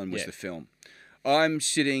Scotland was the film. I'm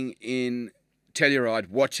sitting in Telluride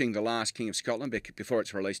watching The Last King of Scotland before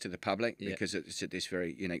it's released to the public because it's at this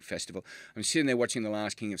very unique festival. I'm sitting there watching The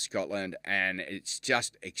Last King of Scotland and it's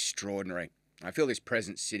just extraordinary. I feel this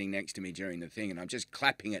presence sitting next to me during the thing, and I'm just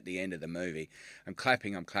clapping at the end of the movie. I'm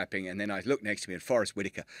clapping, and then I look next to me, and Forest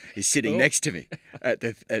Whitaker is sitting next to me at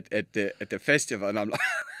the festival, and I'm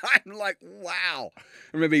like, wow! I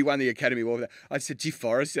remember he won the Academy Award. I said, "Gee,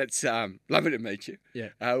 Forest, that's lovely to meet you.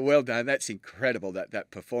 Yeah, well done. That's incredible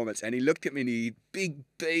that performance." And he looked at me, and he big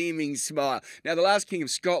beaming smile. Now, The Last King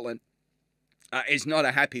of Scotland is not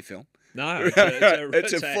a happy film. No,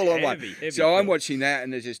 it's a full-on one. heavy So I'm film. watching that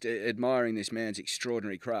and just admiring this man's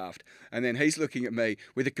extraordinary craft, and then he's looking at me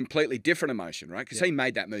with a completely different emotion, right? Because he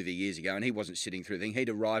made that movie years ago, and he wasn't sitting through the thing. He'd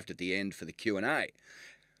arrived at the end for the Q&A,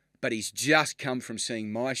 but he's just come from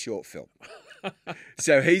seeing my short film.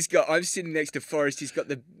 So I'm sitting next to Forrest. He's got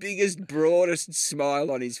the biggest, broadest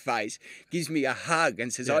smile on his face, gives me a hug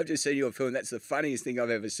and says, I've just seen your film. That's the funniest thing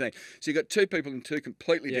I've ever seen. So you've got two people in two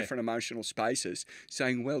completely different emotional spaces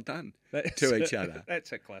saying, well done to each other.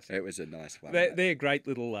 That's a classic. It was a nice one. They're great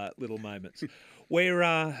little moments.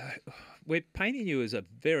 We're painting you as a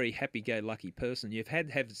very happy-go-lucky person. You've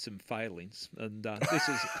had some failings, and this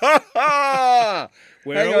is. Hang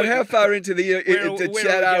on, how far into the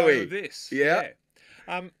chat are we? This? Yeah.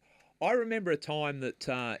 I remember a time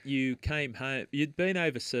that you came home. You'd been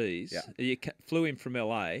overseas. Yeah. You flew in from LA.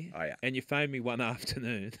 Oh, yeah. And you phoned me one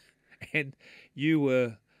afternoon, and you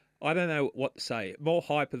were. I don't know what to say. More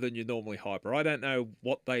hyper than you're normally hyper. I don't know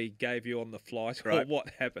what they gave you on the flight or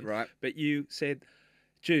what happened. Right. But you said,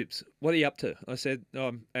 Jubes, what are you up to? I said,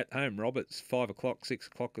 I'm at home, Rob. It's 5 o'clock, 6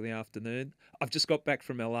 o'clock in the afternoon. I've just got back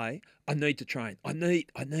from LA. I need to train. I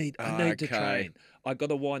need to train. I got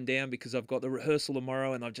to wind down because I've got the rehearsal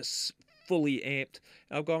tomorrow and I'm just fully amped.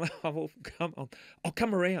 I've gone, oh, come on. I'll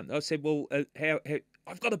come around. I said, well, how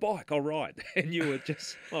I've got a bike. I'll ride. And you were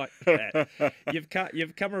just like that. You've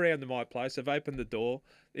come around to my place. I've opened the door.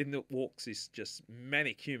 In that walks this just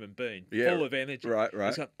manic human being, full of energy. Right.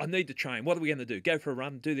 He's like, I need to train. What are we going to do? Go for a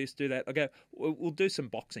run? Do this? Do that? I go, we'll do some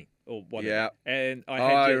boxing or whatever. Yeah. And I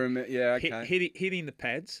had you remember. Yeah. Okay. hitting the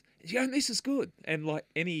pads. He's going, this is good. And like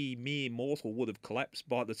any mere mortal would have collapsed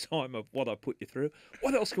by the time of what I put you through.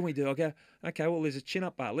 What else can we do? I go, okay, well, there's a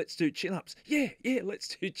chin-up bar. Let's do chin-ups. Yeah,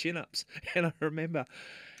 let's do chin-ups. And I remember...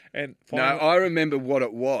 And finally, no, I remember what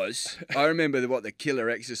it was. I remember what the killer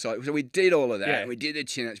exercise was. So we did all of that. Yeah. We did the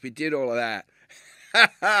chin-ups. We did all of that.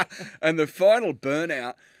 And the final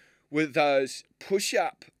burnout with those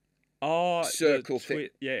push-up circle thing.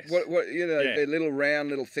 Yes. What the little round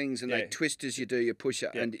little things, and they twist as you do your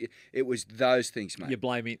push-up. Yeah. And it was those things, mate. You're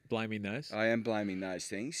blaming those? I am blaming those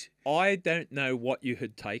things. I don't know what you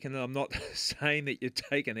had taken, and I'm not saying that you'd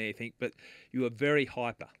taken anything, but you were very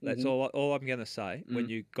hyper. That's all I'm going to say when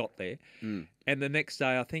you got there. Mm. And the next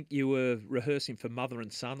day, I think you were rehearsing for Mother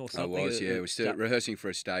and Son or something. I was, yeah. We were rehearsing for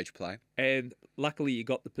a stage play. And luckily you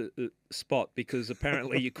got the spot because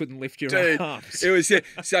apparently you couldn't lift your arms. It was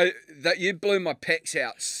so that you blew my pecs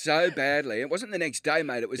out so badly. It wasn't the next day,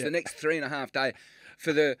 mate. It was the next 3.5 days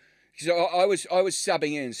for the... So I was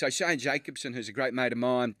subbing in. So Shane Jacobson, who's a great mate of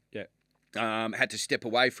mine, had to step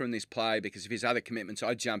away from this play because of his other commitments.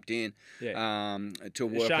 I jumped in to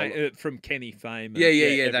work. Shane, from Kenny fame.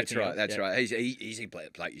 That's right. That's right. He's a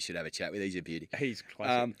bloke you should have a chat with. He's a beauty. He's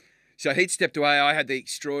classic. So he'd stepped away. I had the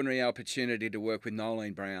extraordinary opportunity to work with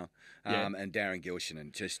Nolene Brown and Darren Gilshan,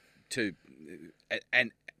 and just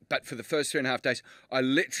but for the first 3.5 days, I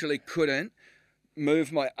literally couldn't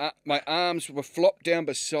move my arms were flopped down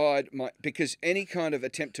beside because any kind of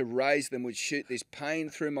attempt to raise them would shoot this pain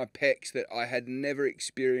through my pecs that I had never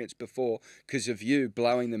experienced before because of you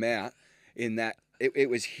blowing them out in that.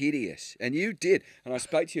 It was hideous, and you did. And I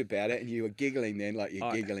spoke to you about it, and you were giggling then like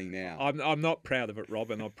you're giggling now. I'm not proud of it,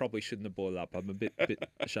 Rob, and I probably shouldn't have brought it up. I'm a bit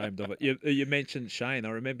ashamed of it. You mentioned Shane. I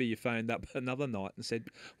remember you phoned up another night and said,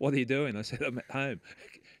 what are you doing? I said, I'm at home.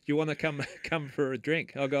 You want to come for a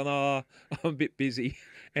drink? I've gone, I'm a bit busy.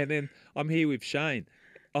 And then I'm here with Shane.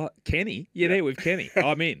 Kenny? You're there with Kenny.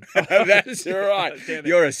 I'm in. That's right.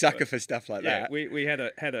 You're a sucker for stuff like that. We had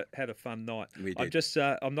a fun night. We did.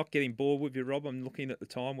 I'm not getting bored with you, Rob. I'm looking at the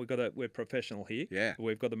time. We're professional here. Yeah.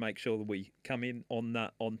 We've got to make sure that we come in on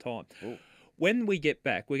time. Ooh. When we get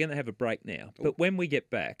back, we're going to have a break now. Ooh. But when we get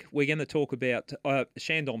back, we're going to talk about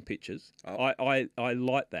Shandong pictures. Oh. I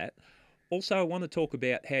like that. Also, I want to talk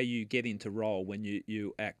about how you get into role when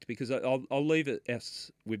you act, because I'll leave it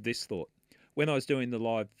with this thought. When I was doing the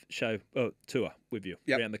live show tour with you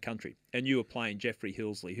around the country, and you were playing Jeffrey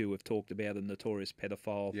Hillsley, who we've talked about, a notorious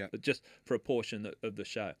paedophile, just for a portion of the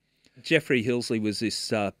show. Jeffrey Hillsley was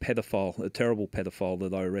this paedophile, a terrible paedophile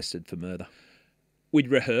that I arrested for murder. We'd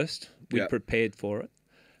rehearsed, we'd prepared for it,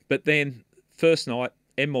 but then first night,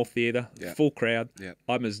 Enmore Theatre, full crowd.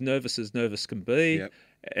 I'm as nervous can be,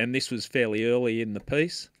 and this was fairly early in the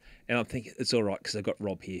piece. And I'm thinking, it's all right because I've got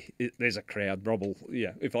Rob here. There's a crowd. Rob will,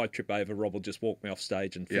 if I trip over, Rob will just walk me off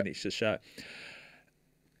stage and finish the show.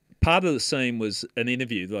 Part of the scene was an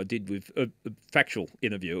interview that I did with, a factual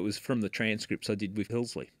interview. It was from the transcripts I did with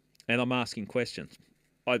Hillsley. And I'm asking questions.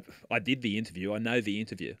 I did the interview. I know the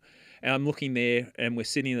interview. And I'm looking there, and we're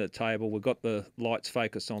sitting at the table. We've got the lights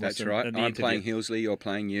focused on us. That's right. And the I'm interview. playing Hillsley. You're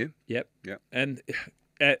playing you. Yep. Yep. And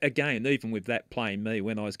again, even with that playing me,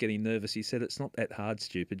 when I was getting nervous, he said, "It's not that hard,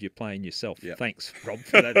 stupid. You're playing yourself." Yep. Thanks, Rob,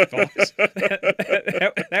 for that advice.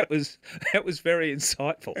 that was very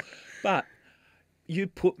insightful. But you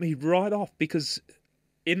put me right off, because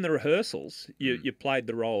in the rehearsals, you played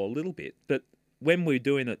the role a little bit, but when we're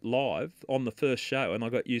doing it live on the first show, and I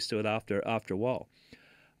got used to it after a while,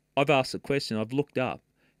 I've asked a question, I've looked up,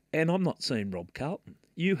 and I'm not seeing Rob Carlton.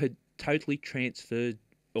 You had totally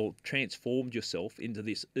transformed yourself into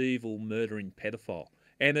this evil, murdering pedophile.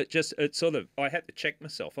 And it sort of, I had to check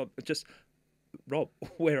myself. Rob,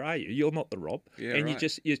 where are you? You're not the Rob. Yeah, and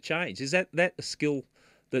right. you change. Is that a skill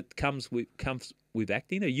that comes with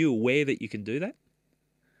acting? Are you aware that you can do that?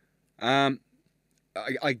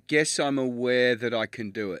 I guess I'm aware that I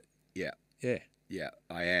can do it. Yeah. Yeah. Yeah,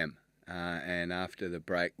 I am. And after the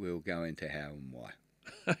break, we'll go into how and why.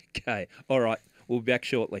 Okay. All right. We'll be back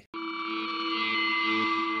shortly.